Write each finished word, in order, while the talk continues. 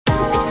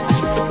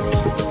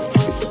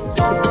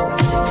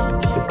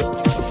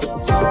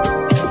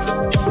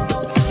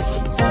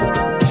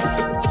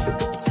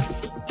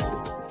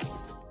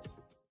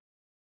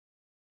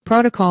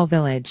Protocol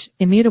Village.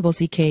 Immutable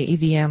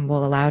zkEVM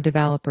will allow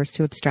developers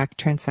to abstract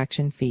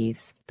transaction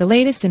fees. The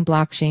latest in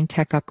blockchain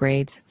tech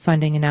upgrades,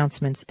 funding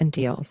announcements, and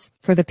deals.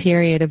 For the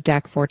period of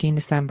DEC 14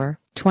 December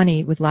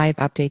 20 with live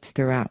updates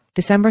throughout.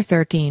 December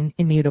 13,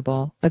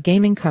 Immutable, a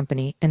gaming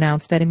company,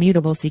 announced that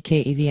Immutable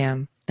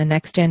zkEVM, a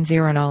next-gen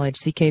zero-knowledge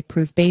zk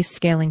proof-based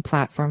scaling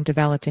platform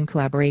developed in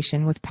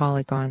collaboration with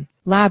Polygon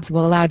Labs,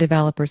 will allow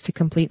developers to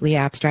completely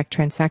abstract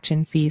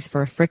transaction fees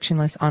for a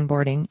frictionless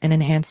onboarding and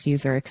enhanced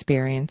user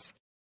experience.